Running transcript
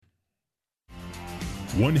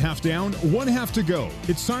1 half down, 1 half to go.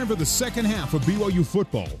 It's time for the second half of BYU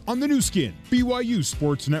football on the new skin, BYU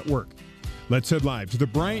Sports Network. Let's head live to the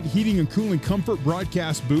Bryant Heating and Cooling Comfort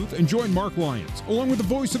broadcast booth and join Mark Lyons, along with the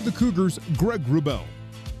voice of the Cougars, Greg Wrubell.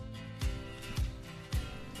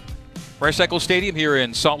 Rice Eccles Stadium here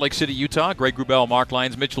in Salt Lake City, Utah. Greg Wrubell, Mark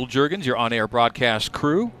Lyons, Mitchell Juergens, your on-air broadcast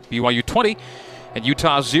crew. BYU 20 and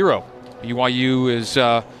Utah 0. BYU is,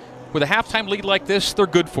 with a halftime lead like this, they're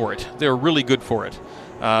good for it. They're really good for it.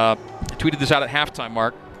 I tweeted this out at halftime,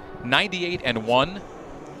 Mark. 98-1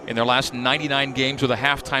 in their last 99 games with a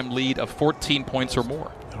halftime lead of 14 points or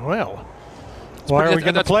more. Well, why are we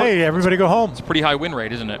going to play? Everybody go home. It's a pretty high win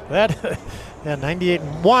rate, isn't it? Yeah,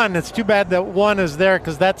 98-1. It's too bad that 1 is there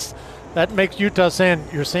because that makes Utah saying,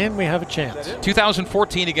 you're saying we have a chance.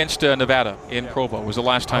 2014 against Nevada in Provo was the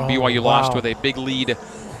last time BYU lost with a big lead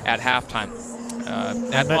at halftime.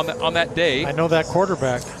 On that day, I know that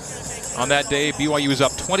quarterback. On that day, BYU was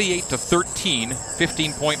up 28-13,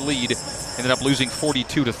 15-point lead, ended up losing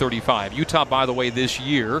 42-35. Utah, by the way, this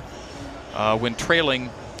year, when trailing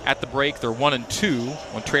at the break, they're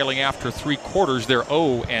 1-2. When trailing after 3 quarters, they're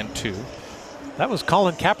 0-2. That was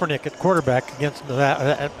Colin Kaepernick at quarterback against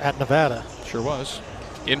Nevada. Sure was.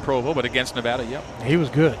 In Provo, but against Nevada, yep. He was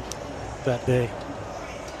good that day.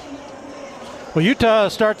 Well, Utah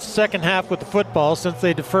starts the second half with the football since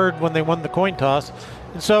they deferred when they won the coin toss.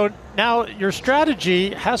 And so now your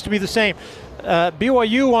strategy has to be the same.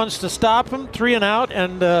 BYU wants to stop them 3 and out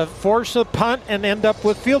and force a punt and end up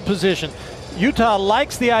with field position. Utah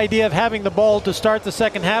likes the idea of having the ball to start the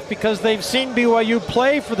second half because they've seen BYU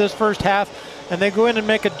play for this first half, and they go in and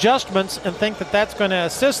make adjustments and think that that's going to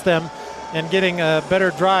assist them in getting a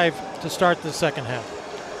better drive to start the second half.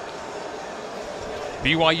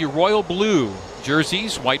 BYU royal blue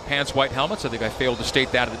jerseys, white pants, white helmets. I think I failed to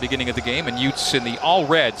state that at the beginning of the game. And Utes in the all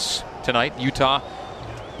reds tonight. Utah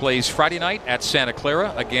plays Friday night at Santa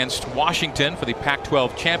Clara against Washington for the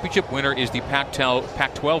Pac-12 championship. Winner is the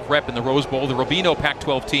Pac-12 rep in the Rose Bowl, the Rubino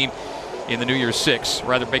Pac-12 team in the New Year's Six.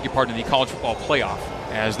 Rather, beg your pardon, in the college football playoff,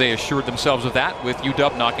 as they assured themselves of that with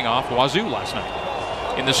UW knocking off Wazoo last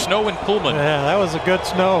night. In the snow in Pullman. Yeah, that was a good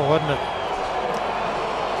snow, wasn't it?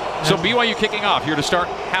 So BYU kicking off here to start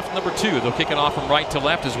half number 2. They'll kick it off from right to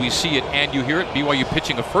left as we see it and you hear it. BYU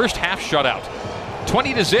pitching a first half shutout.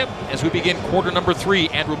 20-0 as we begin quarter number 3.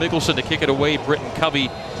 Andrew Mickelson to kick it away. Britton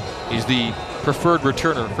Covey is the preferred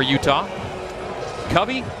returner for Utah.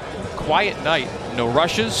 Covey, quiet night. No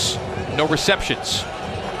rushes, no receptions.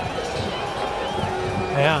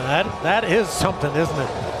 Yeah, that is something, isn't it?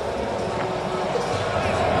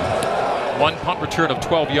 1 punt return of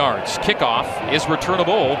 12 yards. Kickoff is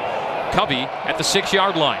returnable. Covey at the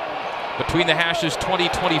 6-yard line. Between the hashes,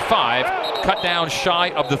 20-25. Cut down shy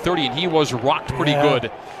of the 30, and he was rocked pretty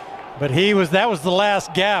good. But that was the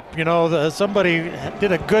last gap. You know, somebody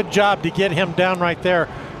did a good job to get him down right there,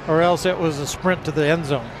 or else it was a sprint to the end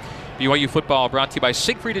zone. BYU football brought to you by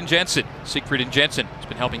Siegfried and Jensen. Siegfried and Jensen has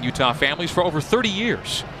been helping Utah families for over 30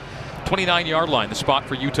 years. 29-yard line, the spot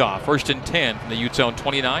for Utah. 1st and 10 from the Ute zone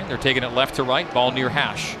 29. They're taking it left to right, ball near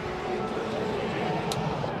hash.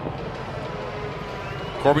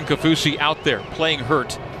 Corbin Kaufusi out there playing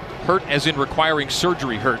hurt. Hurt as in requiring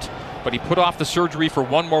surgery hurt. But he put off the surgery for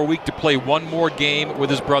 1 more week to play 1 more game with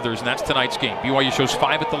his brothers, and that's tonight's game. BYU shows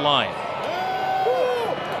 5 at the line.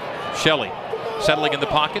 Shelley settling in the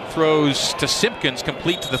pocket, throws to Simpkins,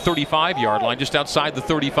 complete to the 35-yard line, just outside the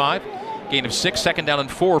 35. Gain of 6, 2nd down and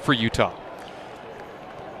 4 for Utah.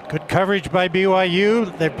 Good coverage by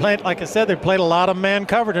BYU. They played, like I said, they played a lot of man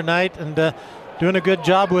cover tonight and doing a good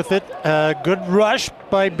job with it. Good rush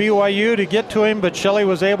by BYU to get to him, but Shelley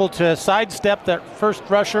was able to sidestep that first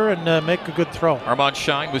rusher and make a good throw. Armand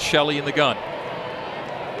Shine with Shelley in the gun.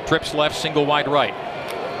 Trips left, single wide right.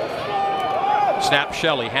 Snap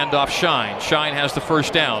Shelley, handoff Shine. Shine has the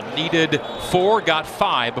first down. Needed 4, got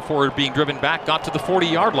 5 before being driven back. Got to the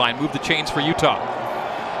 40-yard line, moved the chains for Utah.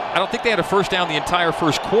 I don't think they had a first down the entire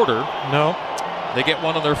first quarter. No. They get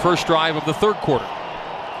one on their first drive of the 3rd quarter.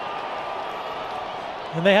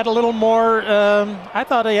 And they had a little more, I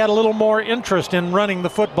thought they had a little more interest in running the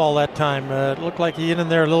football that time. It looked like he hit in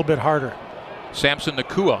there a little bit harder. Samson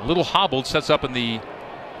Nakua, a little hobbled, sets up in the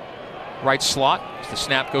right slot. The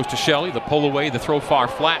snap goes to Shelley. The pull away, the throw far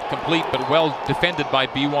flat, complete, but well defended by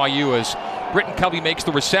BYU as Britton Covey makes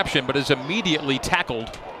the reception, but is immediately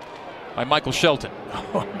tackled by Michael Shelton.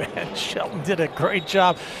 Oh, man, Shelton did a great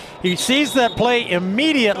job. He sees that play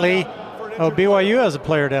immediately. Oh, BYU has a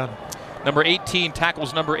player down. Number 18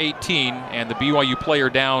 tackles number 18, and the BYU player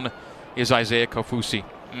down is Isaiah Kaufusi.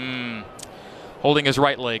 Holding his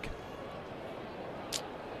right leg.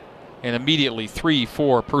 And immediately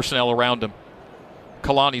 3-4 personnel around him.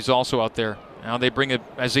 Kalani's also out there. Now they bring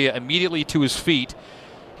Isaiah immediately to his feet.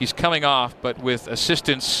 He's coming off, but with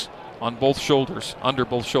assistance on both shoulders, under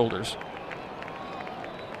both shoulders.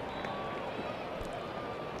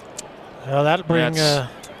 Well, that'll bring.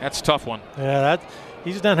 That's a tough one. Yeah,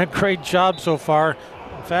 he's done a great job so far.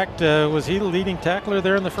 In fact, was he the leading tackler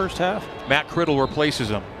there in the first half? Matt Criddle replaces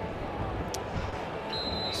him.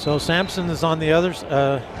 So Sampson is on the others.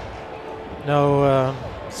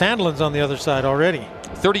 Sandlin's on the other side already.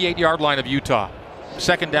 38-yard line of Utah.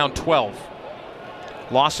 Second down, 12.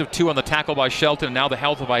 Loss of 2 on the tackle by Shelton, and now the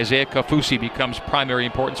health of Isaiah Kaufusi becomes primary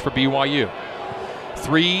importance for BYU.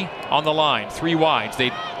 3 on the line, 3 wides.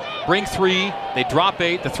 They bring 3, they drop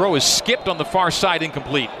 8. The throw is skipped on the far side,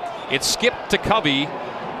 incomplete. It's skipped to Covey.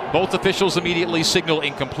 Both officials immediately signal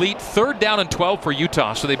incomplete. 3rd down and 12 for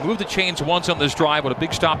Utah. So they've moved the chains once on this drive. What a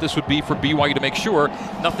big stop this would be for BYU to make sure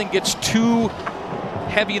nothing gets too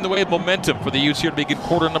heavy in the way of momentum for the Utes here to begin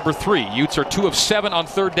quarter number 3. Utes are 2 of 7 on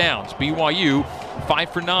 3rd downs. BYU 5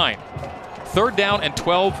 for 9. 3rd down and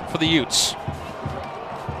 12 for the Utes.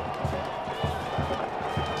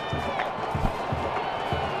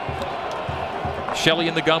 Shelley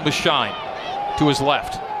in the gun with Shine to his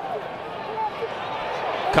left.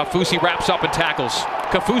 Kaufusi wraps up and tackles.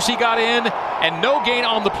 Kaufusi got in, and no gain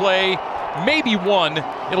on the play. Maybe 1.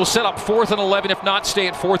 It'll set up 4th and 11, if not stay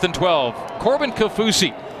at 4th and 12. Corbin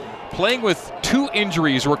Kaufusi playing with 2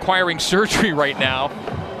 injuries requiring surgery right now,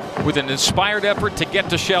 with an inspired effort to get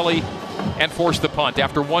to Shelley and force the punt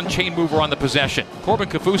after 1 chain mover on the possession. Corbin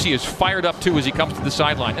Kaufusi is fired up too as he comes to the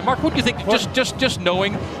sideline. And Mark, what do you think? Just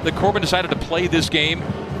knowing that Corbin decided to play this game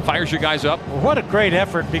fires your guys up? Well, what a great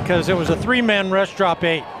effort, because it was a 3-man rush, drop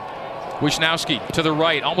 8. Wisnowski to the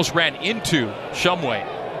right, almost ran into Shumway.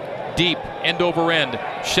 Deep, end over end.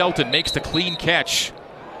 Shelton makes the clean catch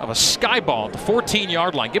of a sky ball at the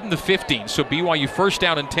 14-yard line. Give him the 15. So BYU 1st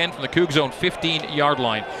down and 10 from the Coug zone 15-yard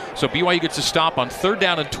line. So BYU gets a stop on 3rd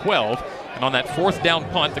down and 12. And on that 4th down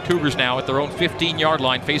punt, the Cougars now at their own 15-yard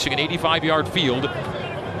line facing an 85-yard field.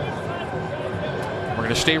 We're going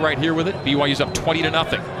to stay right here with it. BYU's up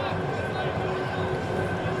 20-0.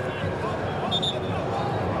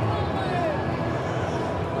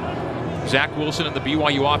 Zach Wilson and the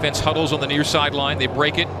BYU offense huddles on the near sideline. They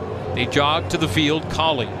break it. They jog to the field.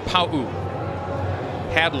 Colley, Pau'u,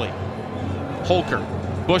 Hadley, Holker,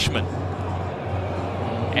 Bushman,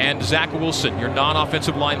 and Zach Wilson, your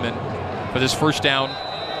non-offensive lineman for this 1st down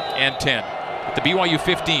and 10. At the BYU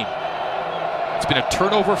 15. It's been a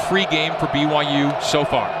turnover-free game for BYU so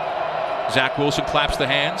far. Zach Wilson claps the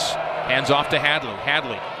hands. Hands off to Hadley.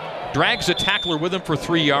 Hadley drags a tackler with him for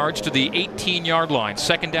 3 yards to the 18-yard line.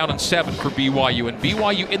 2nd down and 7 for BYU. And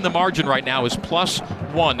BYU in the margin right now is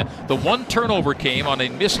 +1. The 1 turnover came on a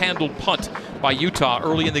mishandled punt by Utah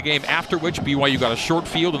early in the game, after which BYU got a short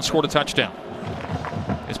field and scored a touchdown.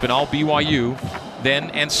 It's been all BYU then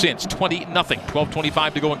and since. 20-0.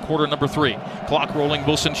 12:25 to go in quarter number 3. Clock rolling.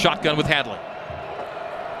 Wilson shotgun with Hadley.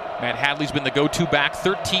 Matt Hadley's been the go-to back.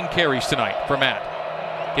 13 carries tonight for Matt.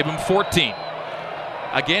 Give him 14.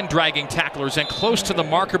 Again dragging tacklers and close to the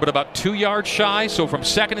marker, but about 2 yards shy. So from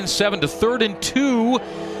 2nd and 7 to 3rd and 2.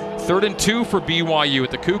 3rd and 2 for BYU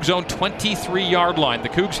at the Coug zone 23-yard line. The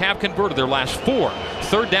Cougs have converted their last 4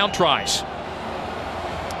 3rd down tries.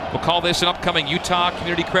 We'll call this an upcoming Utah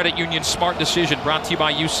Community Credit Union Smart Decision, brought to you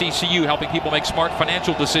by UCCU, helping people make smart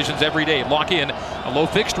financial decisions every day. Lock in a low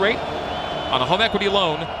fixed rate on a home equity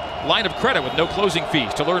loan, line of credit with no closing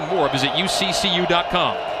fees. To learn more, visit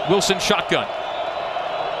uccu.com. Wilson shotgun.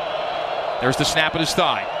 There's the snap at his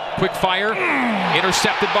thigh. Quick fire,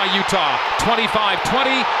 intercepted by Utah.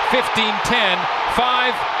 25-20, 15-10,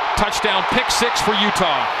 5, touchdown, pick 6 for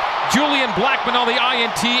Utah. Julian Blackmon on the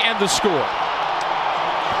INT and the score.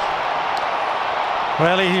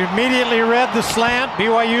 Well, he immediately read the slant.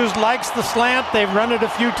 BYU likes the slant. They've run it a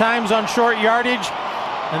few times on short yardage.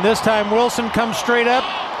 And this time Wilson comes straight up,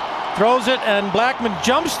 throws it, and Blackmon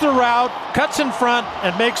jumps the route, cuts in front,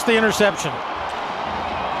 and makes the interception.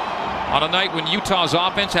 On a night when Utah's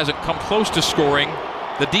offense hasn't come close to scoring,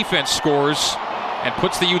 the defense scores and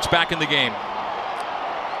puts the Utes back in the game.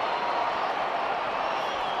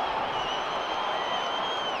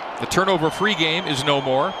 The turnover-free game is no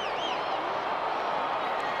more.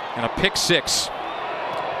 And a pick 6.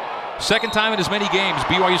 Second time in as many games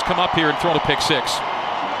BYU's come up here and thrown a pick 6.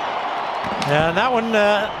 Yeah, and that one,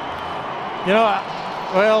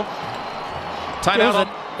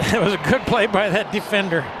 timeout. It was a good play by that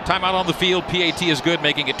defender. Timeout on the field. PAT is good,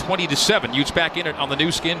 making it 20-7. Utes back in it on the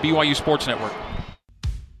new skin, BYU Sports Network.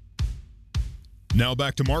 Now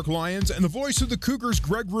back to Mark Lyons and the voice of the Cougars,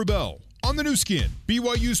 Greg Wrubell, on the new skin,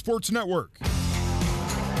 BYU Sports Network.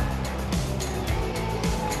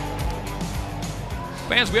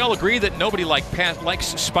 Fans, we all agree that nobody likes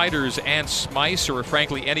spiders, ants, mice, or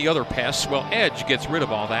frankly any other pests. Well, Edge gets rid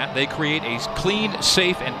of all that. They create a clean,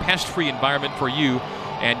 safe, and pest-free environment for you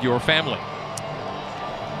and your family.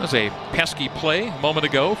 That was a pesky play a moment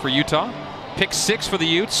ago for Utah. Pick 6 for the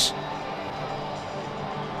Utes.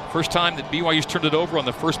 First time that BYU's turned it over on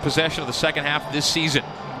the first possession of the second half this season.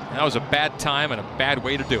 And that was a bad time and a bad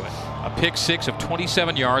way to do it. A pick 6 of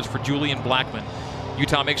 27 yards for Julian Blackman.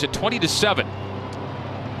 Utah makes it 20-7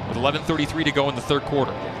 with 11:33 to go in the third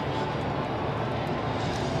quarter.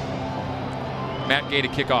 Matt Gay to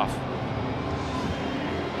kick off.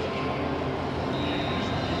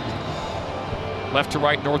 Left to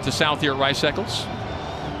right, north to south here at Rice Eccles.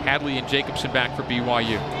 Hadley and Jacobson back for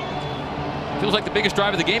BYU. Feels like the biggest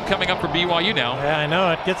drive of the game coming up for BYU now. Yeah, I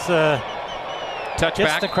know. It gets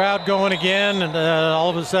touchback. The crowd going again, and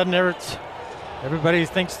all of a sudden everybody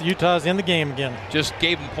thinks the Utah's in the game again. Just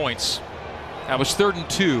gave them points. That was 3rd and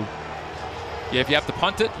 2. Yeah, if you have to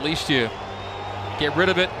punt it, at least you get rid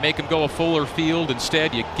of it, make them go a fuller field.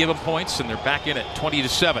 Instead, you give them points, and they're back in it,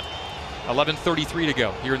 20-7. 11:33 to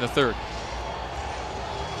go here in the third.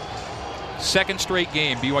 Second straight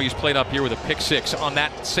game BYU's played up here with a pick 6 on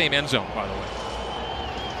that same end zone, by the way.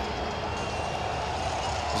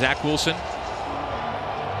 Zach Wilson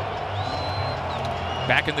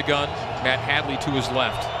back in the gun. Matt Hadley to his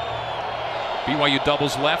left. BYU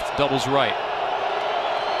doubles left, doubles right.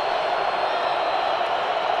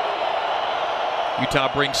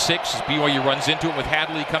 Utah brings 6 as BYU runs into it with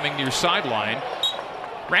Hadley coming near sideline.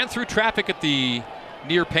 Ran through traffic at the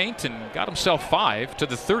near paint and got himself 5 to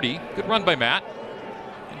the 30. Good run by Matt.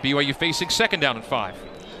 And BYU facing 2nd down and 5.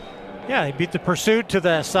 Yeah, he beat the pursuit to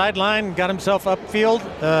the sideline, got himself upfield.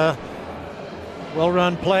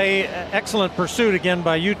 Well-run play. Excellent pursuit again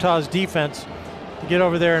by Utah's defense to get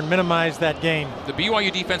over there and minimize that gain. The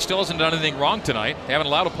BYU defense still hasn't done anything wrong tonight. They haven't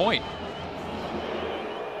allowed a point.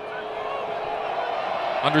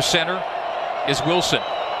 Under center is Wilson.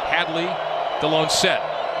 Hadley, the lone set.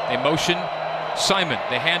 They motion Simon.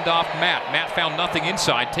 They hand off Matt. Matt found nothing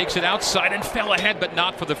inside, takes it outside and fell ahead, but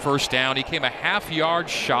not for the first down. He came a half yard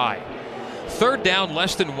shy. 3rd down,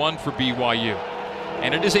 less than 1 for BYU.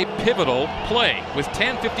 And it is a pivotal play. With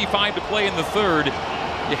 10:55 to play in the third,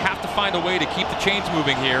 you have to find a way to keep the chains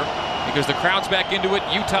moving here because the crowd's back into it.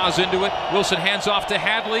 Utah's into it. Wilson hands off to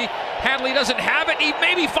Hadley. Hadley doesn't have it. He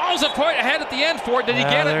maybe falls a point ahead at the end for it. Did he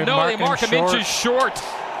get it? No, they mark him inches short.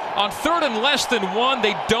 On 3rd and less than 1,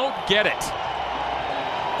 they don't get it.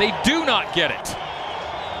 They do not get it.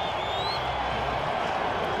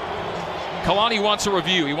 Kalani wants a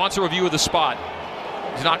review. He wants a review of the spot.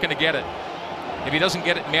 He's not going to get it. If he doesn't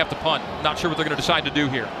get it, he may have to punt. Not sure what they're going to decide to do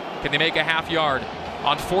here. Can they make a half yard?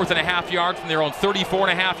 On 4th and a half yard from their own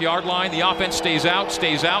 34.5 yard line. The offense stays out.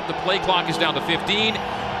 The play clock is down to 15.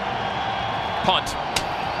 Punt.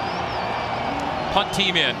 Punt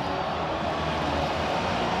team in.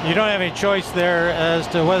 You don't have any choice there as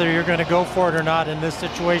to whether you're going to go for it or not in this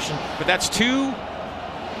situation. But that's 2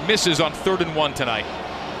 misses on 3rd and 1 tonight.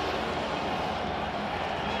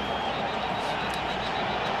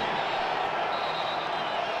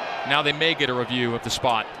 Now they may get a review of the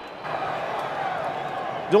spot.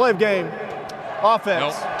 Delay of game.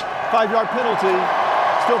 Offense. Nope. 5-yard penalty.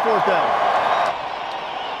 Still 4th down.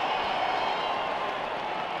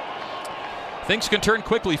 Things can turn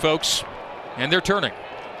quickly, folks, and they're turning.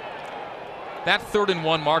 That 3rd and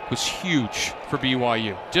 1 mark was huge for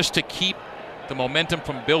BYU, just to keep the momentum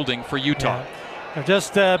from building for Utah. Yeah.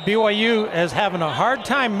 Just BYU is having a hard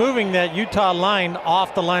time moving that Utah line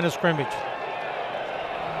off the line of scrimmage.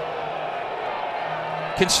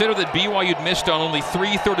 Consider that BYU'd missed on only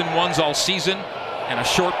 3 3rd and 1s all season and a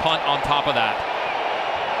short punt on top of that.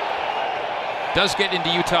 Does get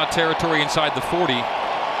into Utah territory inside the 40.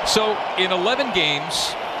 So in 11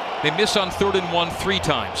 games, they miss on 3rd and 1 3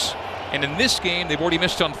 times. And in this game, they've already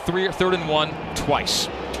missed on 3rd and 1 twice.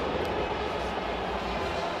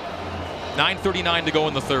 9:39 to go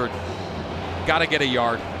in the third. Got to get a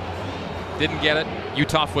yard. Didn't get it.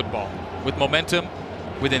 Utah football with momentum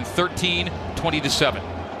within 13, 20-7.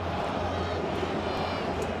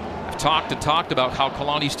 I've talked about how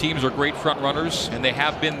Kalani's teams are great front runners, and they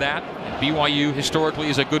have been that. And BYU historically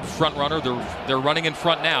is a good front runner. They're running in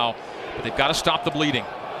front now, but they've got to stop the bleeding.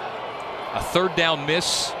 A 3rd down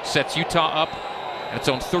miss sets Utah up at its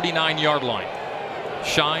own 39-yard line.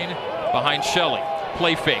 Shine behind Shelley.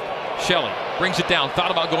 Play fake. Shelley brings it down,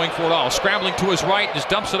 thought about going for it all. Scrambling to his right, just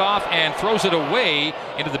dumps it off and throws it away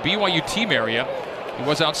into the BYU team area. He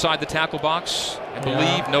was outside the tackle box, I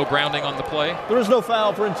believe. No grounding on the play. There is no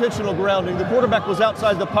foul for intentional grounding. The quarterback was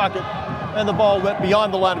outside the pocket, and the ball went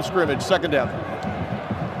beyond the line of scrimmage. Second down.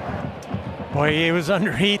 Boy, he was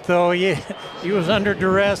under heat, though. He was under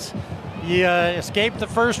duress. He escaped the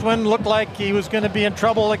first one, looked like he was going to be in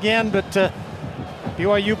trouble again, but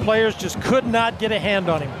BYU players just could not get a hand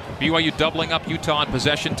on him. BYU doubling up Utah in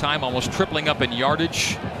possession time, almost tripling up in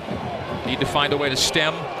yardage. Need to find a way to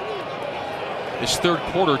stem this third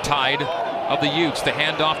quarter tide of the Utes. The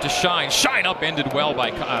handoff to Shine. Shine upended well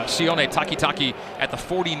by Sione Takitaki at the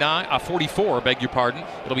 44, beg your pardon.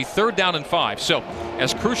 It'll be 3rd down and 5. So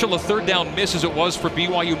as crucial a third down miss as it was for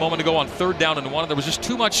BYU a moment ago on 3rd down and 1, there was just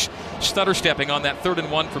too much stutter stepping on that 3rd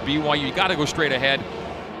and 1 for BYU. You got to go straight ahead.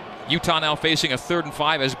 Utah now facing a 3rd and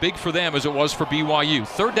 5, as big for them as it was for BYU.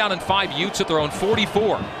 3rd down and 5, Utes at their own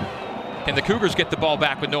 44. Can the Cougars get the ball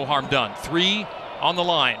back with no harm done? 3 on the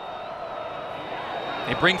line.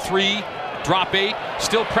 They bring 3, drop 8,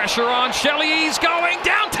 still pressure on Shelley. He's going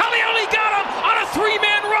down. Talioni got him on a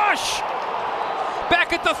 3-man rush.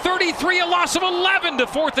 Back at the 33, a loss of 11 to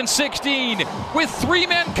 4th and 16. With 3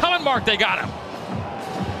 men coming, Mark, they got him.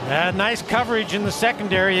 Nice coverage in the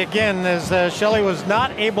secondary again, as Shelley was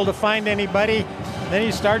not able to find anybody. Then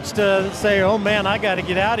he starts to say, oh man, I got to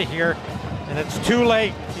get out of here. And it's too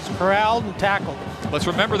late. He's corralled and tackled. Let's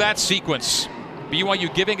remember that sequence.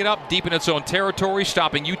 BYU giving it up deep in its own territory,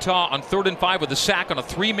 stopping Utah on 3rd and 5 with a sack on a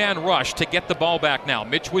 3-man rush to get the ball back now.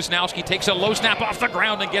 Mitch Wisnowski takes a low snap off the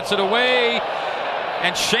ground and gets it away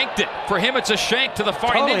and shanked it. For him, it's a shank to the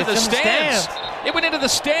far end into the stands. It went into the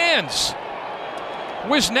stands.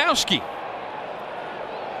 Wisnowski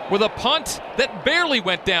with a punt that barely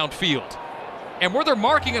went downfield. And where they're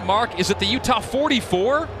marking it, Mark, is it the Utah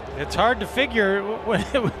 44? It's hard to figure.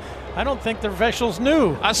 I don't think the officials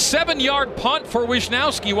knew. A 7-yard punt for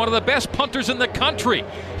Wisnowski, one of the best punters in the country.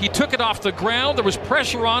 He took it off the ground, there was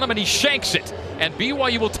pressure on him, and he shanks it. And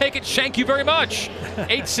BYU will take it, thank you very much.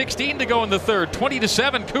 8:16 to go in the third,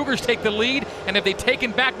 20-7. Cougars take the lead, and have they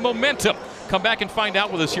taken back momentum? Come back and find out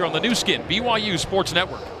with us here on the new skin, BYU Sports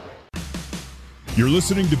Network. You're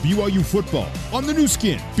listening to BYU football on the new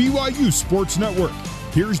skin, BYU Sports Network.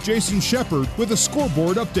 Here's Jason Shepard with a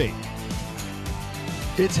scoreboard update.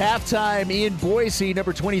 It's halftime in Boise.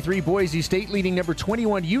 Number 23, Boise State leading number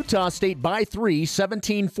 21, Utah State by 3,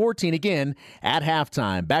 17-14 again at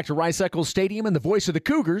halftime. Back to Rice-Eccles Stadium and the voice of the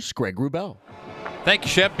Cougars, Greg Wrubell. Thank you,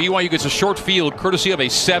 Shep. BYU gets a short field courtesy of a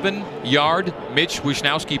 7-yard Mitch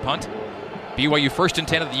Wisnowski punt. BYU 1st and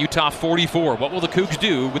 10 at the Utah 44. What will the Cougs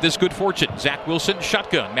do with this good fortune? Zach Wilson,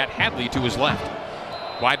 shotgun. Matt Hadley to his left.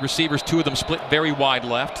 Wide receivers, 2 of them split very wide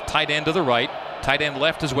left. Tight end to the right. Tight end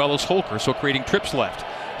left as well as Holker, so creating trips left.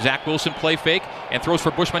 Zach Wilson play fake and throws for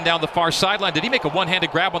Bushman down the far sideline. Did he make a one-handed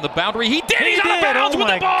grab on the boundary? He did! He's out of bounds with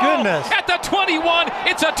the ball! Goodness. At the 21,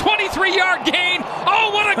 it's a 23-yard gain. Oh,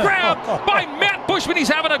 what a grab by Matt Bushman. He's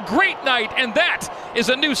having a great night, and that is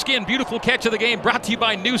a new skin. Beautiful catch of the game brought to you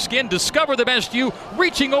by New Skin. Discover the best you,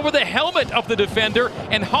 reaching over the helmet of the defender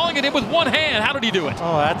and hauling it in with one hand. How did he do it?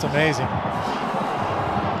 Oh, that's amazing.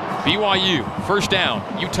 BYU, 1st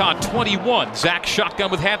down, Utah 21. Zach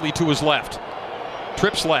shotgun with Hadley to his left.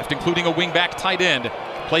 Trips left, including a wingback tight end.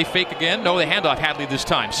 Play fake again. No, they hand off Hadley this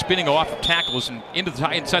time. Spinning off of tackles and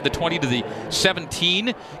inside the 20 to the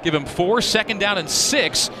 17. Give him 4, 2nd down and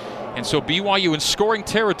 6. And so BYU in scoring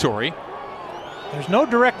territory. There's no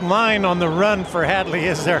direct line on the run for Hadley,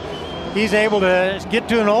 is there? He's able to get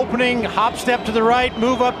to an opening, hop step to the right,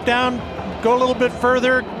 move up, down, go a little bit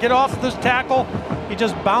further, get off this tackle. He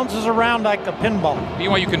just bounces around like a pinball.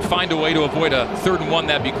 BYU can find a way to avoid a 3rd and 1,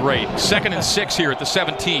 that'd be great. 2nd and 6 here at the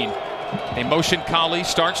 17. A motion Colley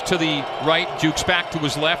starts to the right, jukes back to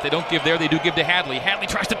his left. They don't give there, they do give to Hadley. Hadley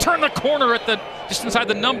tries to turn the corner at just inside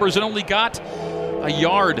the numbers and only got a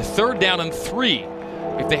yard. 3rd down and 3.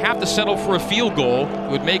 If they have to settle for a field goal,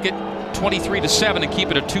 it would make it 23-7 and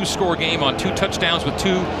keep it a 2-score game on 2 touchdowns with 2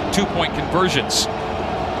 2-point conversions.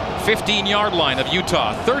 15-yard line of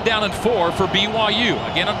Utah. 3rd down and 4 for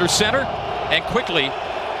BYU. Again under center and quickly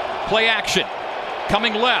play action.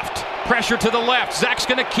 Coming left. Pressure to the left. Zach's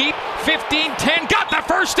going to keep. 15-10. Got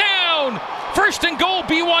the 1st down. 1st and goal.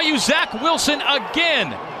 BYU. Zach Wilson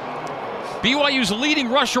again. BYU's leading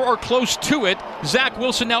rusher or close to it. Zach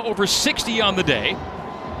Wilson now over 60 on the day.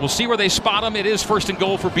 We'll see where they spot him. It is 1st and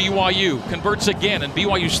goal for BYU. Converts again, and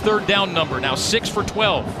BYU's 3rd down number now 6 for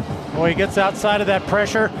 12. Boy, he gets outside of that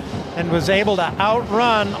pressure and was able to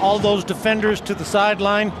outrun all those defenders to the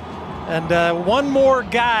sideline. And one more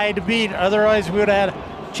guy to beat. Otherwise, we would have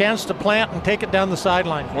had chance to plant and take it down the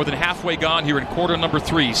sideline. More than halfway gone here in quarter number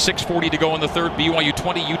 3. 6:40 to go in the third. BYU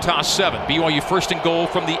 20, Utah 7. BYU first and goal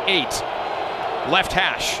from the 8. Left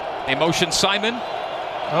hash. They motion Simon.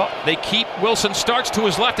 They keep. Wilson starts to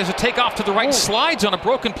his left as a takeoff to the right. Slides on a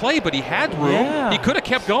broken play, but he had room. Yeah. He could have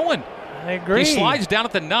kept going. I agree. He slides down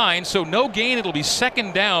at the 9, so no gain. It'll be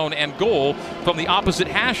second down and goal from the opposite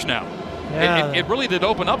hash now. Yeah. It really did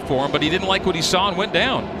open up for him, but he didn't like what he saw and went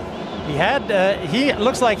down. He had. He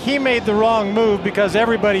looks like he made the wrong move because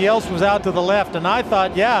everybody else was out to the left, and I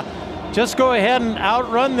thought, yeah, just go ahead and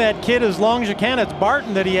outrun that kid as long as you can. It's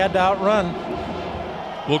Barton that he had to outrun.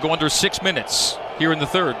 We'll go under 6 minutes here in the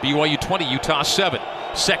third. BYU 20, Utah 7.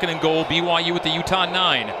 Second and goal, BYU at the Utah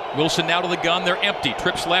 9. Wilson now to the gun. They're empty.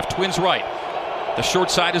 Trips left, twins right. The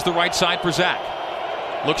short side is the right side for Zach.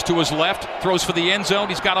 Looks to his left, throws for the end zone.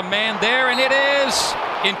 He's got a man there, and it is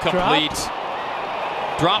incomplete.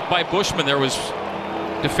 Dropped by Bushman. There was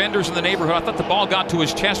defenders in the neighborhood. I thought the ball got to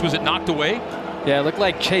his chest. Was it knocked away? Yeah, it looked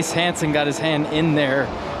like Chase Hansen got his hand in there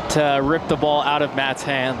to rip the ball out of Matt's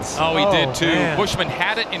hands. Oh, he did too. Man. Bushman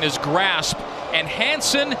had it in his grasp, and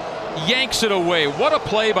Hansen yanks it away. What a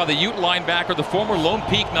play by the Ute linebacker, the former Lone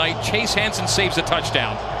Peak Knight. Chase Hansen saves a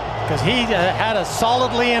touchdown. Because he had it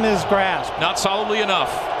solidly in his grasp. Not solidly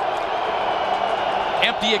enough.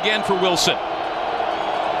 Empty again for Wilson.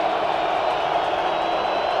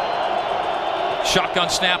 Shotgun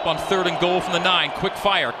snap on third and goal from the 9. Quick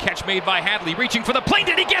fire. Catch made by Hadley. Reaching for the plane.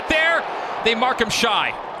 Did he get there? They mark him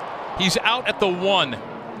shy. He's out at the 1.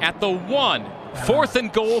 At the 1. Fourth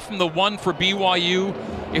and goal from the 1 for BYU.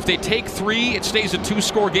 If they take 3, it stays a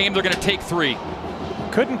 2-score game. They're going to take 3.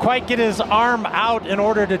 Couldn't quite get his arm out in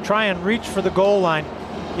order to try and reach for the goal line.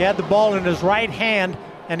 He had the ball in his right hand,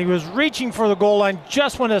 and he was reaching for the goal line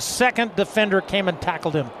just when a second defender came and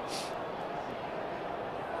tackled him.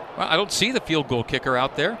 Well, I don't see the field goal kicker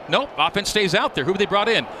out there. Nope, offense stays out there. Who have they brought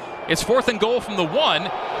in? It's fourth and goal from the 1.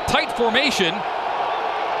 Tight formation.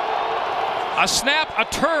 A snap, a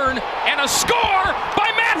turn, and a score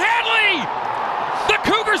by Matt Hadley! The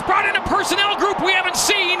Cougars brought in a personnel group we haven't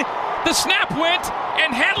seen. The snap went,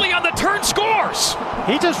 and Hadley on the turn scores.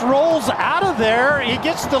 He just rolls out of there. He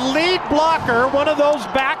gets the lead blocker, one of those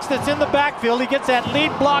backs that's in the backfield. He gets that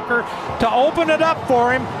lead blocker to open it up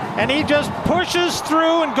for him, and he just pushes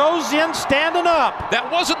through and goes in standing up.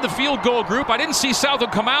 That wasn't the field goal group. I didn't see Southern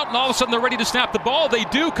come out, and all of a sudden they're ready to snap the ball. They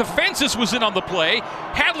do. Kafensis was in on the play.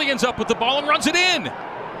 Hadley ends up with the ball and runs it in.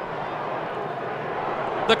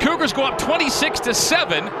 The Cougars go up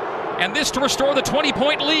 26-7. And this to restore the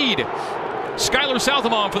 20-point lead. Skylar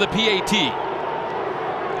Southamon for the PAT.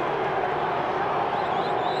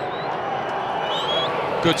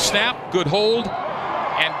 Good snap, good hold,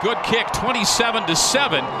 and good kick.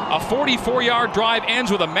 27-7. A 44-yard drive ends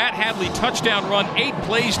with a Matt Hadley touchdown run. 8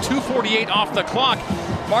 plays, 2:48 off the clock.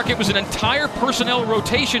 Mark, it was an entire personnel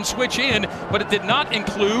rotation switch in, but it did not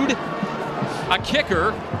include a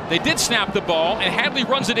kicker. They did snap the ball, and Hadley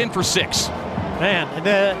runs it in for 6. Man,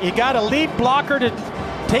 and you got a lead blocker to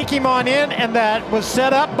take him on in, and that was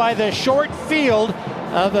set up by the short field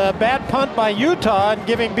of a bad punt by Utah and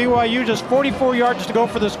giving BYU just 44 yards to go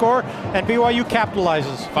for the score, and BYU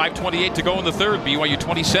capitalizes. 5:28 to go in the third. BYU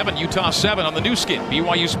 27, Utah 7 on the new skin,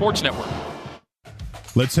 BYU Sports Network.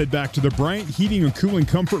 Let's head back to the Bryant Heating and Cooling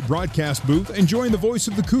Comfort broadcast booth and join the voice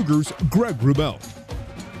of the Cougars, Greg Wrubell.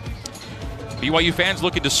 BYU fans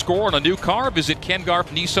looking to score on a new car? Visit Ken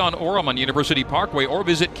Garff Nissan Orem on University Parkway or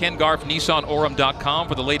visit KenGarffNissanOrem.com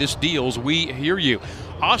for the latest deals. We hear you.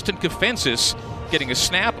 Austin Kafensis getting a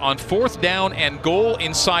snap on fourth down and goal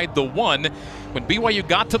inside the 1. When BYU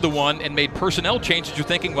got to the 1 and made personnel changes, you're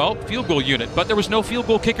thinking, well, field goal unit. But there was no field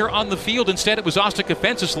goal kicker on the field. Instead, it was Austin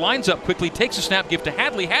Kafensis, lines up quickly, takes a snap, give to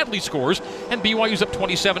Hadley. Hadley scores, and BYU's up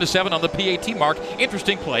 27-7 on the PAT mark.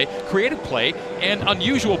 Interesting play, creative play, and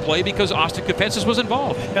unusual play because Austin Kafensis was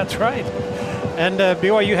involved. That's right. And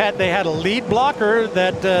BYU had a lead blocker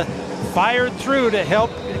that fired through to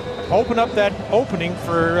help open up that opening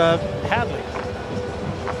for Hadley.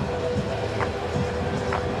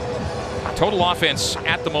 Total offense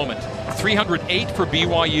at the moment, 308 for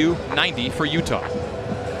BYU, 90 for Utah.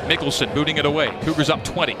 Mickelson booting it away. Cougars up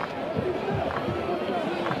 20.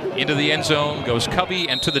 Into the end zone goes Covey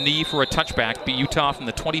and to the knee for a touchback. Utah from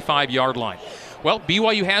the 25-yard line. Well,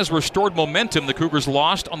 BYU has restored momentum. The Cougars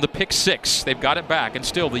lost on the pick 6. They've got it back, and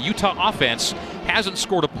still the Utah offense hasn't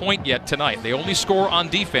scored a point yet tonight. They only score on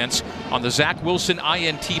defense on the Zach Wilson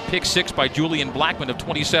INT pick 6 by Julian Blackman of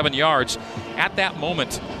 27 yards. At that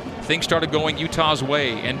moment, things started going Utah's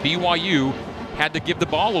way, and BYU had to give the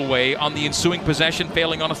ball away on the ensuing possession,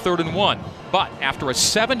 failing on a 3rd and 1. But after a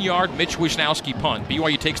 7-yard Mitch Wisnowski punt,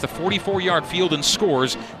 BYU takes the 44-yard field and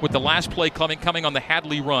scores with the last play coming on the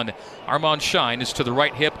Hadley run. Armand Shine is to the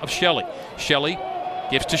right hip of Shelley. Shelley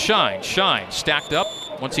gives to Shine. Shine stacked up.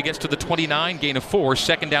 Once he gets to the 29, gain of 4,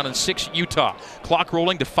 2nd down and 6, Utah. Clock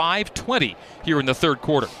rolling to 5:20 here in the 3rd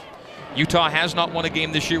quarter. Utah has not won a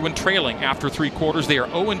game this year when trailing after 3 quarters. They are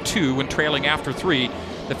 0-2 when trailing after 3.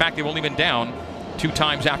 The fact they've only been down 2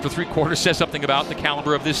 times after 3 quarters says something about the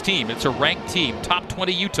caliber of this team. It's a ranked team. Top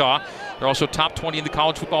 20 Utah. They're also top 20 in the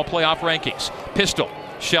college football playoff rankings. Pistol,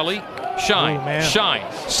 Shelley, Shine, Shine.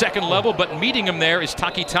 2nd level, but meeting him there is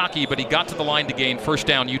Taki, but he got to the line to gain 1st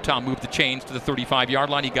down. Utah moved the chains to the 35-yard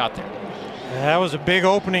line. He got there. That was a big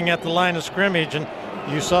opening at the line of scrimmage, and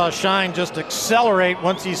you saw Shine just accelerate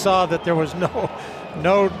once he saw that there was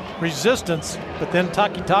no resistance, but then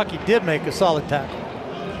Taki did make a solid tackle.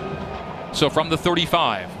 So from the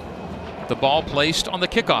 35, the ball placed on the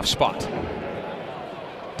kickoff spot.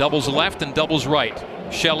 Doubles left and doubles right.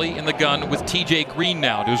 Shelley in the gun with TJ Green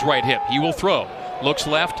now to his right hip. He will throw. Looks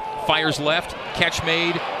left, fires left, catch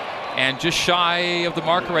made, and just shy of the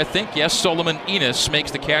marker, I think. Yes, Solomon Enos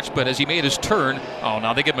makes the catch, but as he made his turn,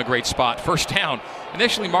 now they give him a great spot. 1st down.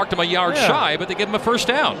 Initially marked him a yard shy, but they give him a 1st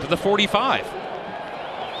down to the 45.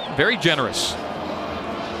 Very generous.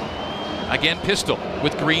 Again, Pistol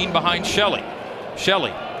with Green behind Shelley.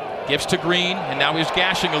 Shelley gives to Green, and now he's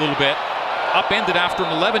gashing a little bit. Upended after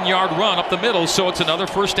an 11-yard run up the middle, so it's another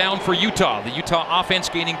 1st down for Utah. The Utah offense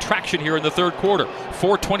gaining traction here in the 3rd quarter.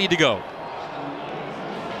 4:20 to go.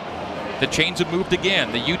 The chains have moved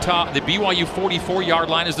again. The BYU 44-yard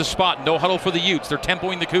line is the spot. No huddle for the Utes. They're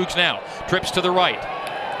tempoing the Cougs now. Trips to the right.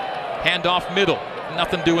 Handoff middle.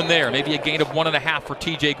 Nothing doing there. Maybe a gain of 1.5 for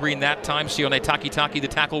TJ Green that time. Sione Taki the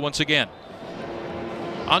tackle once again.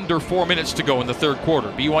 Under 4 minutes to go in the 3rd quarter.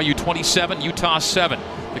 BYU 27, Utah 7.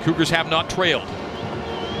 The Cougars have not trailed.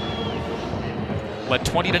 Led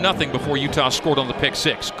 20-0 before Utah scored on the pick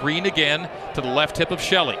 6. Green again to the left hip of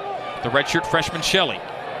Shelley. The redshirt freshman Shelley.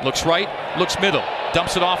 Looks right, looks middle.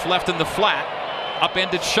 Dumps it off left in the flat.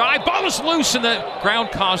 Upended shy. Ball is loose and the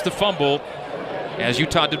ground caused the fumble. As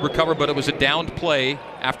Utah did recover, but it was a downed play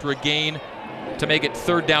after a gain to make it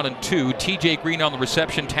 3rd down and 2. TJ Green on the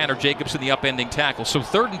reception, Tanner Jacobson the upending tackle. So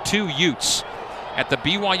 3rd and 2 Utes at the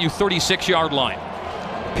BYU 36-yard line.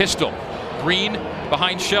 Pistol, Green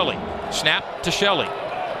behind Shelley. Snap to Shelley.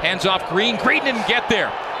 Hands off Green. Green didn't get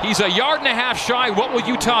there. He's a 1.5 yards shy. What will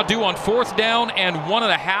Utah do on 4th down and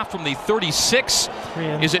 1.5 from the 36?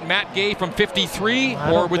 Is it Matt Gay from 53?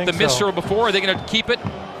 Or with the miss before, are they going to keep it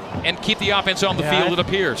and keep the offense on the field, it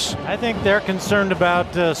appears? I think they're concerned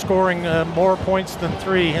about scoring more points than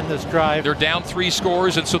 3 in this drive. They're down 3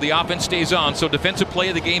 scores, and so the offense stays on. So defensive play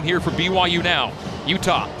of the game here for BYU now.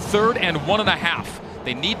 Utah, 3rd and 1.5.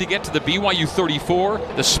 They need to get to the BYU 34.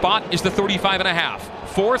 The spot is the 35.5.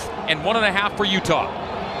 4th and 1.5 for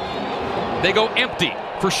Utah. They go empty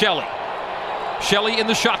for Shelley. Shelley in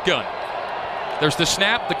the shotgun. There's the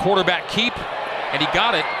snap, the quarterback keep, and he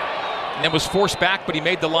got it, and then was forced back, but he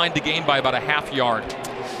made the line to gain by about a 1/2 yard.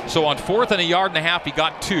 So on 4th and 1.5 yards, he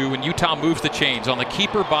got 2, and Utah moves the chains on the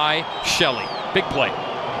keeper by Shelley. Big play.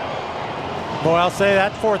 Boy, I'll say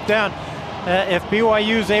that 4th down. If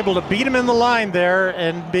BYU is able to beat him in the line there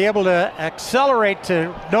and be able to accelerate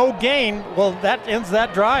to no gain, well, that ends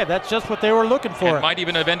that drive. That's just what they were looking for. It might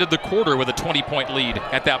even have ended the quarter with a 20-point lead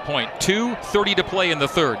at that point. 2:30 to play in the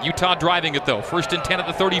 3rd. Utah driving it, though. 1st and 10 at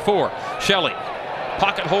the 34. Shelley.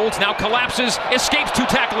 Pocket holds, now collapses, escapes 2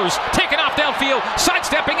 tacklers, taken off downfield,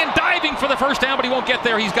 sidestepping and diving for the 1st down, but he won't get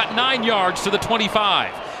there. He's got 9 yards to the 25.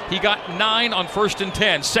 He got 9 on 1st and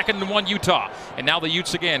 10, 2nd and 1 Utah. And now the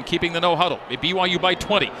Utes again keeping the no huddle. BYU by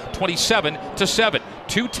 20, 27-7,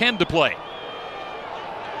 2:10 to play.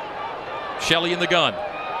 Shelley in the gun.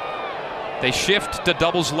 They shift to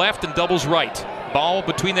doubles left and doubles right. Ball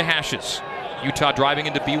between the hashes. Utah driving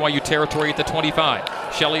into BYU territory at the 25.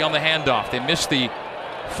 Shelley on the handoff. They missed the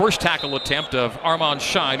first tackle attempt of Armand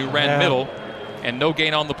Shine, who ran middle, and no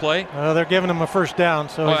gain on the play. They're giving him a 1st down,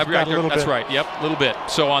 so he's got a little bit. That's right, yep, a little bit.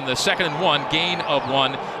 So on the 2nd and 1, gain of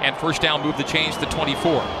 1, and 1st down, move the chains to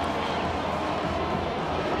 24.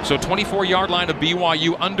 So 24-yard line of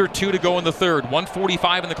BYU, under 2 to go in the 3rd.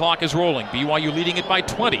 1:45 and the clock is rolling. BYU leading it by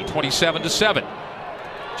 20, 27-7.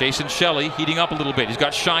 Jason Shelley heating up a little bit. He's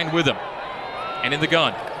got Shine with him. And in the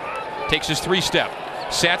gun. Takes his 3-step.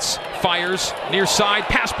 Sets, fires, near side,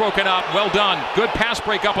 pass broken up. Well done. Good pass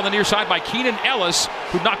break up on the near side by Keenan Ellis,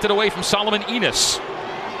 who knocked it away from Solomon Enos.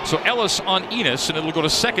 So Ellis on Enos, and it'll go to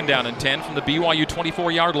 2nd down and 10 from the BYU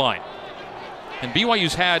 24-yard line. And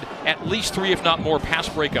BYU's had at least 3, if not more, pass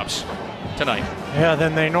breakups tonight. Yeah,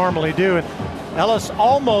 than they normally do. And Ellis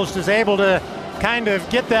almost is able to kind of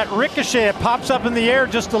get that ricochet. It pops up in the air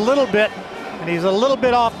just a little bit, and he's a little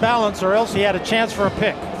bit off balance, or else he had a chance for a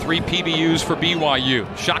pick. 3 PBUs for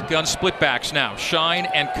BYU. Shotgun split backs now. Shine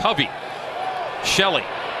and Covey. Shelley,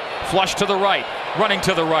 flush to the right, running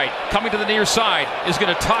to the right, coming to the near side, is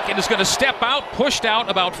going to tuck and is going to step out, pushed out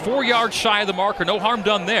about 4 yards shy of the marker. No harm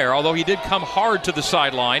done there, although he did come hard to the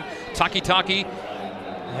sideline. Takitaki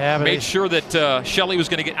made sure that Shelley was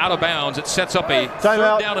going to get out of bounds. It sets up a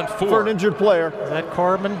third down and 4. For an injured player. Is that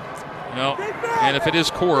Corbin? No, and if it is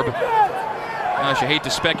Corb, gosh, I hate to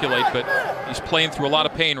speculate, but he's playing through a lot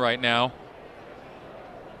of pain right now.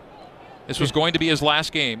 This was going to be his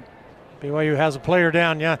last game. BYU has a player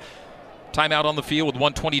down, yeah. Timeout on the field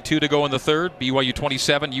with 1:22 to go in the third. BYU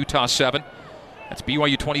 27, Utah 7. That's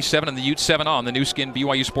BYU 27 and the Ute 7 on the new skin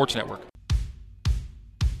BYU Sports Network.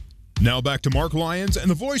 Now back to Mark Lyons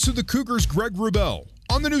and the voice of the Cougars, Greg Wrubell,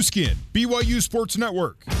 on the new skin BYU Sports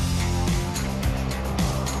Network.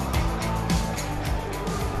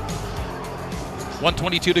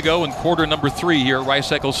 .122 to go in quarter number 3 here at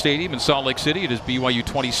Rice Eccles Stadium in Salt Lake City. It is BYU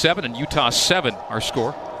 27 and Utah 7, our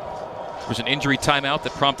score. There was an injury timeout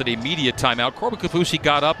that prompted a media timeout. Corbin Kaufusi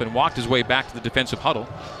got up and walked his way back to the defensive huddle.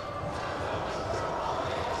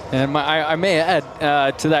 And I may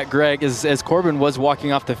add to that, Greg, as Corbin was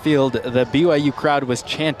walking off the field, the BYU crowd was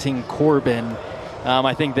chanting Corbin.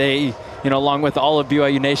 I think they, along with all of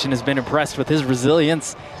BYU Nation, has been impressed with his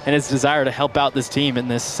resilience and his desire to help out this team in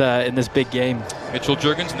this big game. Mitchell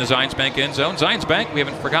Juergens in the Zions Bank end zone. Zions Bank, we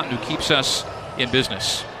haven't forgotten who keeps us in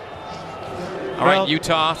business. All right,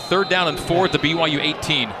 Utah, 3rd down and 4 at the BYU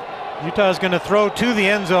 18. Utah's going to throw to the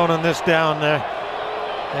end zone on this down there.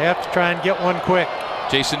 They have to try and get one quick.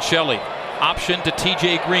 Jason Shelley, option to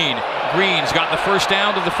TJ Green. Green's got the first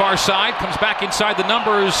down to the far side, comes back inside the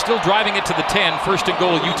numbers, still driving it to the 10, 1st and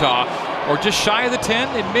goal Utah. Or just shy of the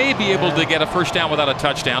 10, they may be able to get a first down without a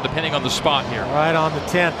touchdown, depending on the spot here. Right on the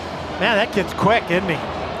 10. Man, that kid's quick, isn't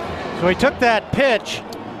he? So he took that pitch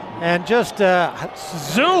and just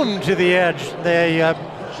zoomed to the edge.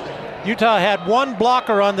 Utah had one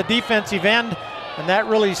blocker on the defensive end, and that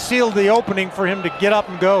really sealed the opening for him to get up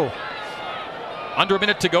and go. Under a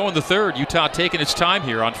minute to go in the third. Utah taking its time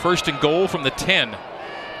here on 1st and goal from the 10.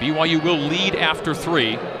 BYU will lead after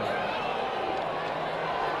 3.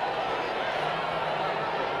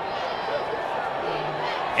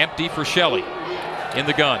 Empty for Shelley in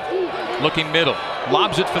the gun. Looking middle.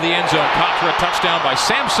 Lobs it for the end zone. Caught for a touchdown by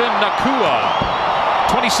Samson Nakua.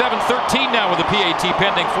 27-13 now with the PAT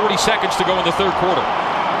pending. 40 seconds to go in the third quarter.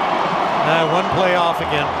 One play off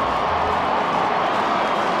again.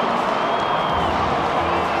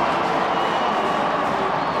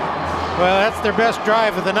 Well, that's their best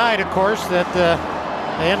drive of the night, of course, that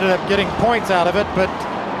they ended up getting points out of it, but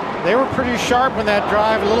they were pretty sharp in that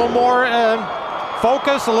drive. A little more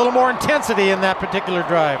focus, a little more intensity in that particular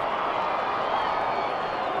drive.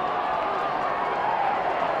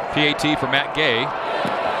 PAT for Matt Gay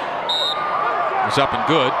was up and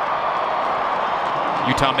good.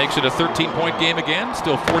 Utah makes it a 13-point game again.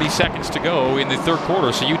 Still 40 seconds to go in the third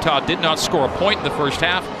quarter. So Utah did not score a point in the first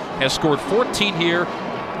half. Has scored 14 here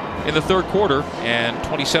in the third quarter, and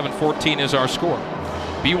 27-14 is our score.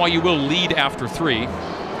 BYU will lead after 3.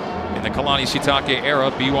 In the Kalani Sitake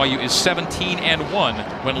era, BYU is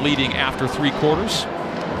 17-1 when leading after 3 quarters.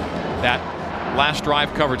 That last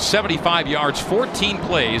drive covered 75 yards, 14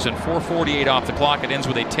 plays, and 4:48 off the clock. It ends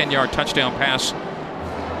with a 10-yard touchdown pass.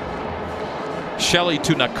 Shelley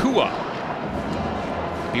to Nakua.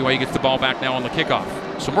 BYU gets the ball back now on the kickoff.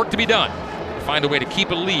 Some work to be done to find a way to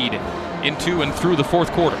keep a lead into and through the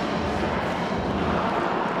fourth quarter.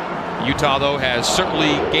 Utah, though, has certainly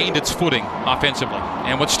gained its footing offensively.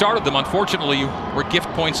 And what started them, unfortunately, were gift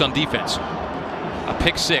points on defense. A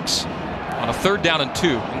pick 6 on a 3rd down and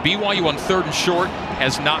 2. And BYU on 3rd and short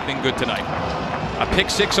has not been good tonight. A pick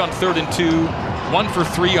 6 on 3rd and 2, 1 for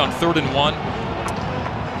 3 on 3rd and 1.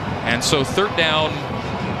 And so 3rd down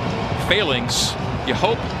failings, you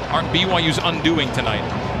hope, aren't BYU's undoing tonight.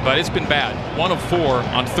 But it's been bad. 1 of 4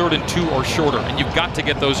 on 3rd and 2 or shorter. And you've got to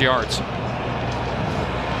get those yards.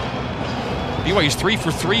 BYU's 3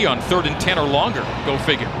 for 3 on 3rd and 10 or longer. Go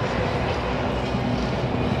figure.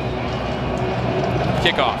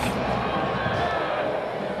 Kickoff.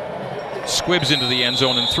 Squibbs into the end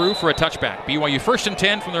zone and through for a touchback. BYU 1st and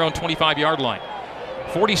 10 from their own 25-yard line.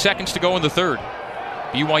 40 seconds to go in the third.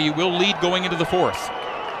 BYU will lead going into the fourth.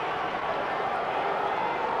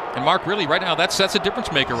 And Mark, really, right now, that's a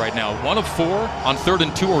difference maker right now. 1 of 4 on 3rd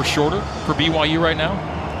and 2 or shorter for BYU right now.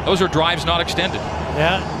 Those are drives not extended.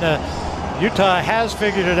 Yeah, and, Utah has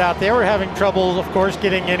figured it out. They were having trouble, of course,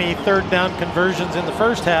 getting any third down conversions in the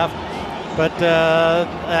first half. But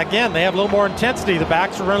again, they have a little more intensity. The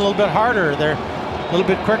backs are running a little bit harder. They're a little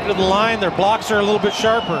bit quicker to the line. Their blocks are a little bit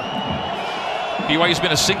sharper. BYU's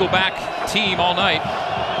been a single back team all night.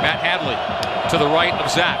 Matt Hadley to the right of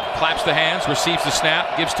Zach. Claps the hands, receives the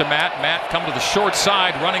snap, gives to Matt. Matt come to the short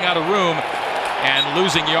side, running out of room and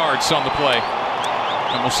losing yards on the play.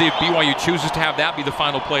 And we'll see if BYU chooses to have that be the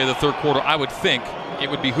final play of the third quarter. I would think it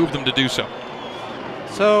would behoove them to do so.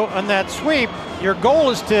 So on that sweep, your goal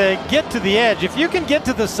is to get to the edge. If you can get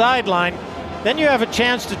to the sideline, then you have a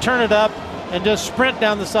chance to turn it up and just sprint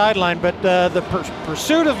down the sideline. But the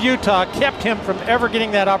pursuit of Utah kept him from ever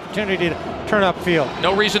getting that opportunity to turn upfield.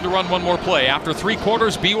 No reason to run one more play. After 3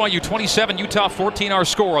 quarters, BYU 27, Utah 14, our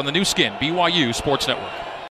score on the new skin, BYU Sports Network.